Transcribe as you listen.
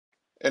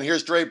And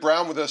here's Dre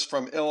Brown with us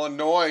from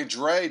Illinois.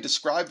 Dre,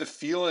 describe the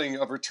feeling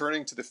of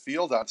returning to the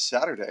field on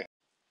Saturday.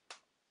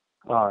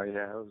 Oh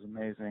yeah, it was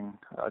amazing.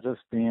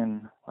 Just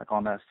being like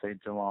on that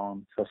stage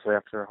alone, especially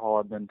after all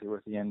I've been through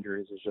with the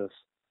injuries, is just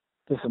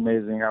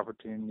amazing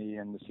opportunity,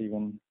 and just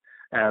even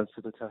adds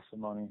to the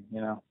testimony.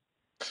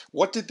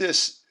 What did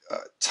this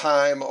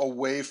time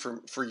away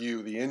from for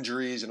you, the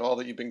injuries and all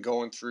that you've been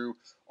going through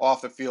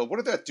off the field, what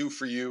did that do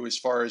for you as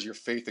far as your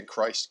faith in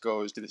Christ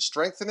goes? Did it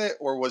strengthen it,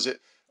 or was it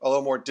a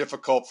little more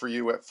difficult for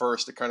you at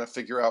first to kind of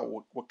figure out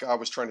what God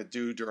was trying to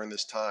do during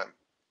this time?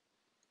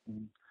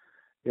 Mhm.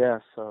 Yeah.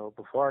 So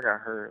before I got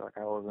hurt, like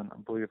I wasn't a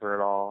believer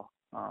at all.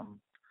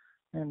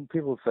 And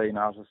people would say,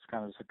 I was just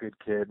kind of just a good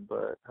kid,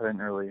 but I didn't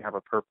really have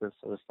a purpose.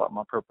 I just thought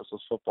my purpose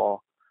was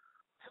football.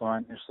 So when I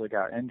initially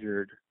got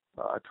injured,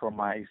 I tore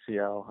my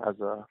ACL as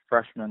a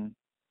freshman,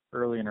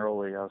 early.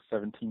 I was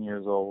 17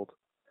 years old.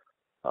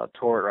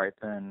 Tore it right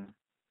then,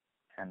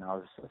 and I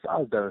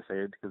was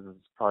devastated because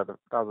that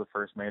was the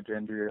first major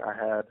injury I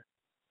had.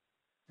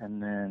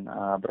 And then,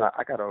 but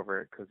I got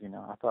over it because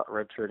I thought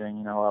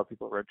redshirting, a lot of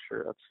people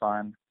redshirt, that's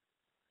fine.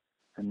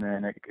 And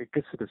then it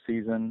gets to the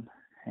season,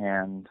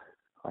 and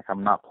like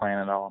I'm not playing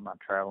at all, I'm not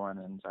traveling,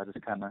 and I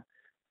just kind of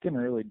get in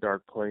a really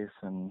dark place,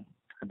 and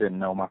I didn't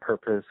know my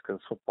purpose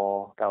because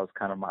football, that was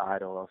kind of my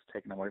idol, that was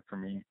taken away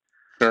from me.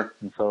 Sure.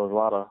 And so it was a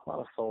lot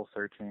of soul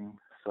searching.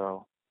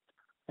 So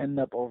ended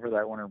up over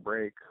that winter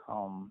break,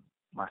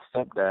 my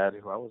stepdad,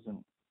 who I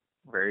wasn't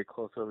very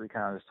close with, we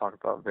kind of just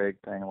talked about vague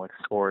things like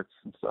sports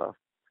and stuff.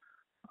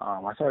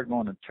 I started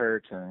going to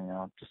church,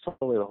 and just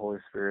totally the Holy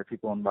Spirit.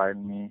 People invited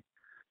me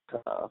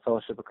to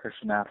Fellowship of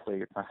Christian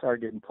Athletes. I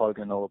started getting plugged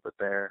in a little bit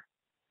there.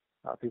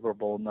 People were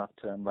bold enough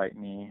to invite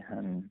me,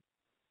 and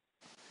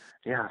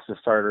yeah, I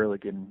just started really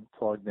getting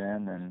plugged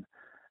in. And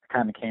it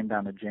kind of came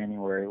down to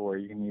January, where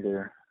you can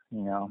either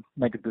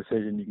make a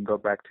decision, you can go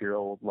back to your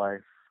old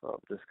life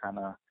of just kind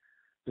of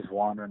just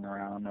wandering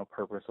around, no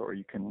purpose, or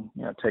you can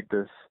take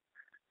this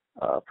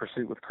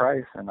pursuit with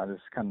Christ. And I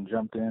just kind of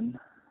jumped in.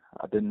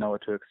 I didn't know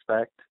what to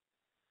expect,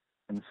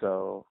 and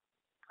so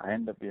I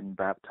ended up getting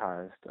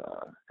baptized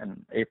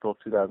in April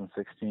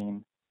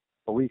 2016.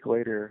 A week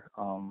later,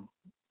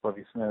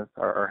 Lovie Smith,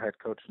 our head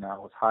coach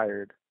now, was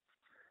hired.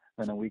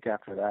 Then a week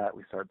after that,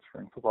 we started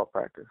spring football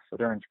practice. So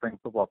during spring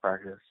football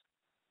practice,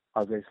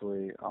 I was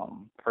basically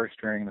first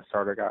string. The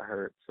starter got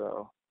hurt,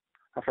 so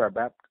after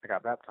I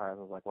got baptized,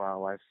 I was like, wow,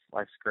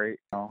 life's great.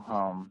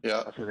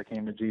 Yeah. I should have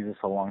came to Jesus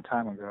a long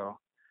time ago.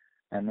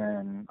 And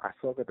then I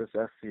spoke at this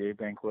SCA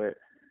banquet,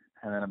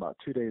 and then about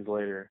 2 days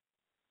later,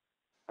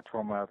 I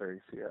tore my other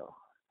ACL.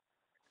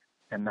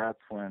 And that's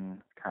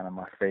when kind of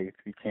my faith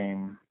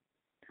became,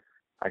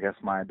 I guess,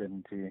 my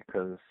identity,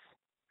 because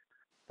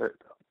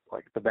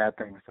the bad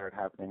things started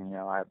happening.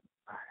 I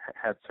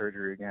had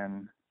surgery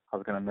again. I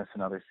was going to miss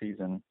another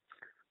season.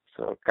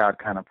 So God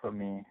kind of put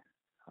me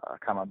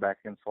kind of back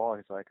against the wall.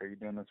 He's like, are you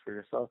doing this for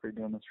yourself? Or are you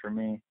doing this for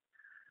me?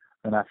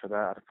 And after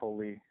that, I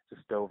fully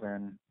just dove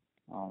in.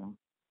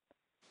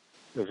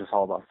 It was just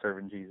all about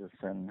serving Jesus,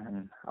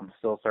 and I'm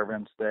still serving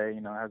him today.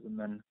 It hasn't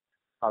been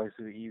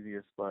obviously the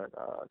easiest, but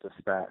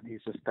he's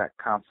just that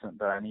constant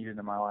that I needed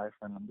in my life,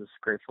 and I'm just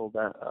grateful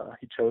that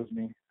he chose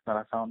me, that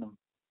I found him.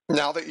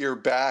 Now that you're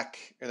back,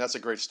 and that's a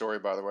great story,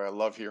 by the way. I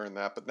love hearing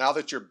that. But now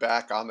that you're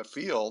back on the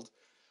field,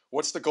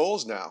 what's the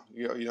goals now?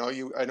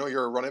 I know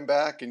you're a running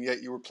back, and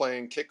yet you were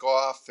playing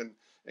kickoff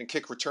and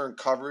kick return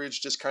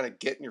coverage, just kind of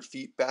getting your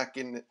feet back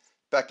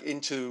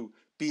into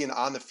being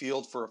on the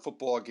field for a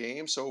football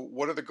game. So,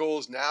 what are the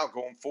goals now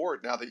going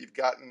forward? Now that you've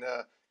gotten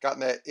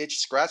that itch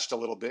scratched a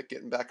little bit,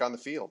 getting back on the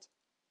field.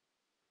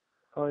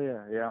 Oh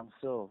yeah, I'm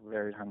still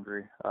very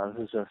hungry.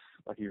 This is just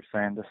like you were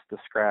saying, just the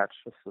scratch,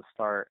 just the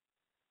start.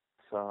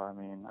 So I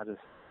mean,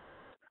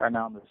 right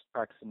now I'm just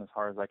practicing as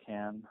hard as I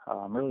can.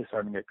 I'm really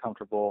starting to get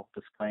comfortable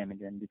just playing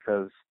again,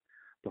 because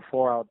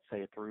before, I would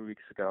say 3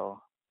 weeks ago,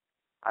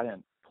 I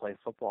didn't play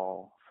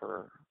football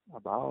for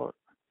about,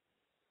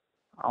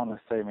 I want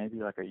to say maybe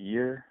like a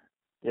year.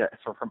 Yeah,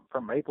 so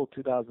from April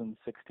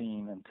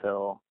 2016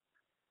 until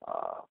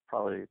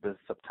probably this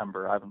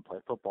September, I haven't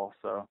played football.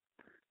 So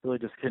really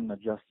just getting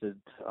adjusted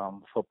to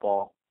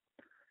football,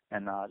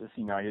 and just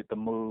the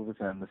moves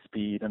and the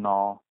speed and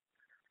all.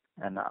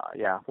 And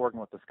yeah, working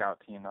with the scout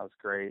team, that was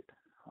great.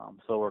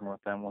 Still working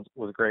with them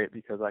was great,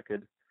 because I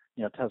could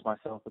test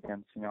myself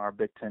against our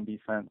Big Ten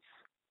defense.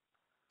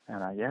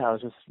 And yeah, I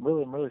was just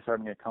really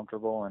starting to get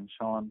comfortable and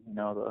showing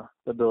the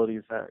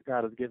abilities that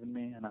God has given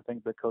me, and I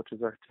think the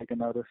coaches are taking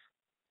notice.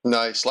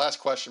 Nice.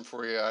 Last question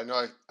for you. I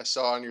know I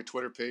saw on your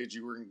Twitter page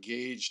you were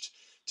engaged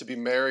to be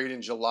married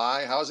in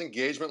July. How's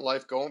engagement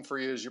life going for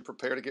you as you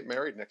prepare to get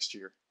married next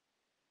year?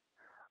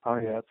 Oh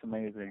yeah, it's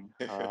amazing.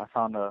 I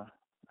found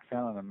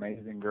an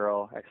amazing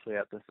girl actually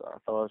at this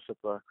Fellowship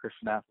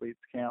Christian Athletes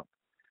camp,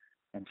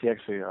 and she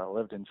actually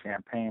lived in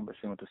Champaign, but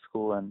she went to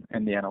school in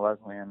Indiana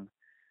Wesleyan,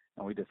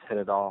 and we just hit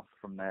it off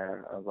from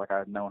there. I was like,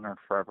 I'd known her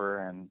forever,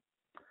 and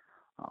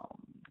um,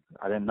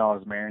 I didn't know I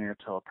was marrying her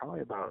till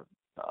probably about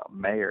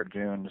May or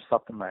June. Just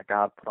something that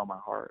God put on my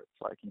heart.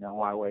 It's like,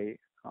 why wait?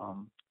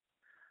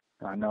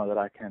 And I know that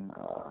I can.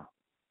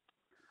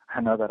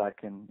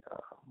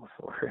 What's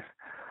the word?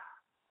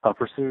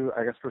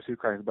 Pursue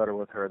Christ better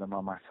with her than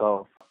by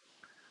myself.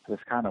 I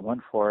just kind of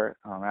went for it.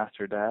 Asked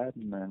her dad,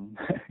 and then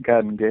got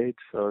engaged.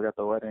 So we got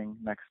the wedding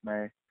next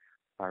May.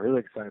 I'm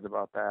really excited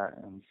about that,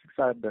 and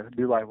excited to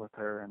do life with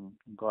her. And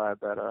I'm glad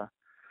that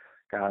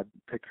God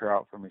picked her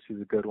out for me.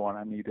 She's a good one.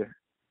 I need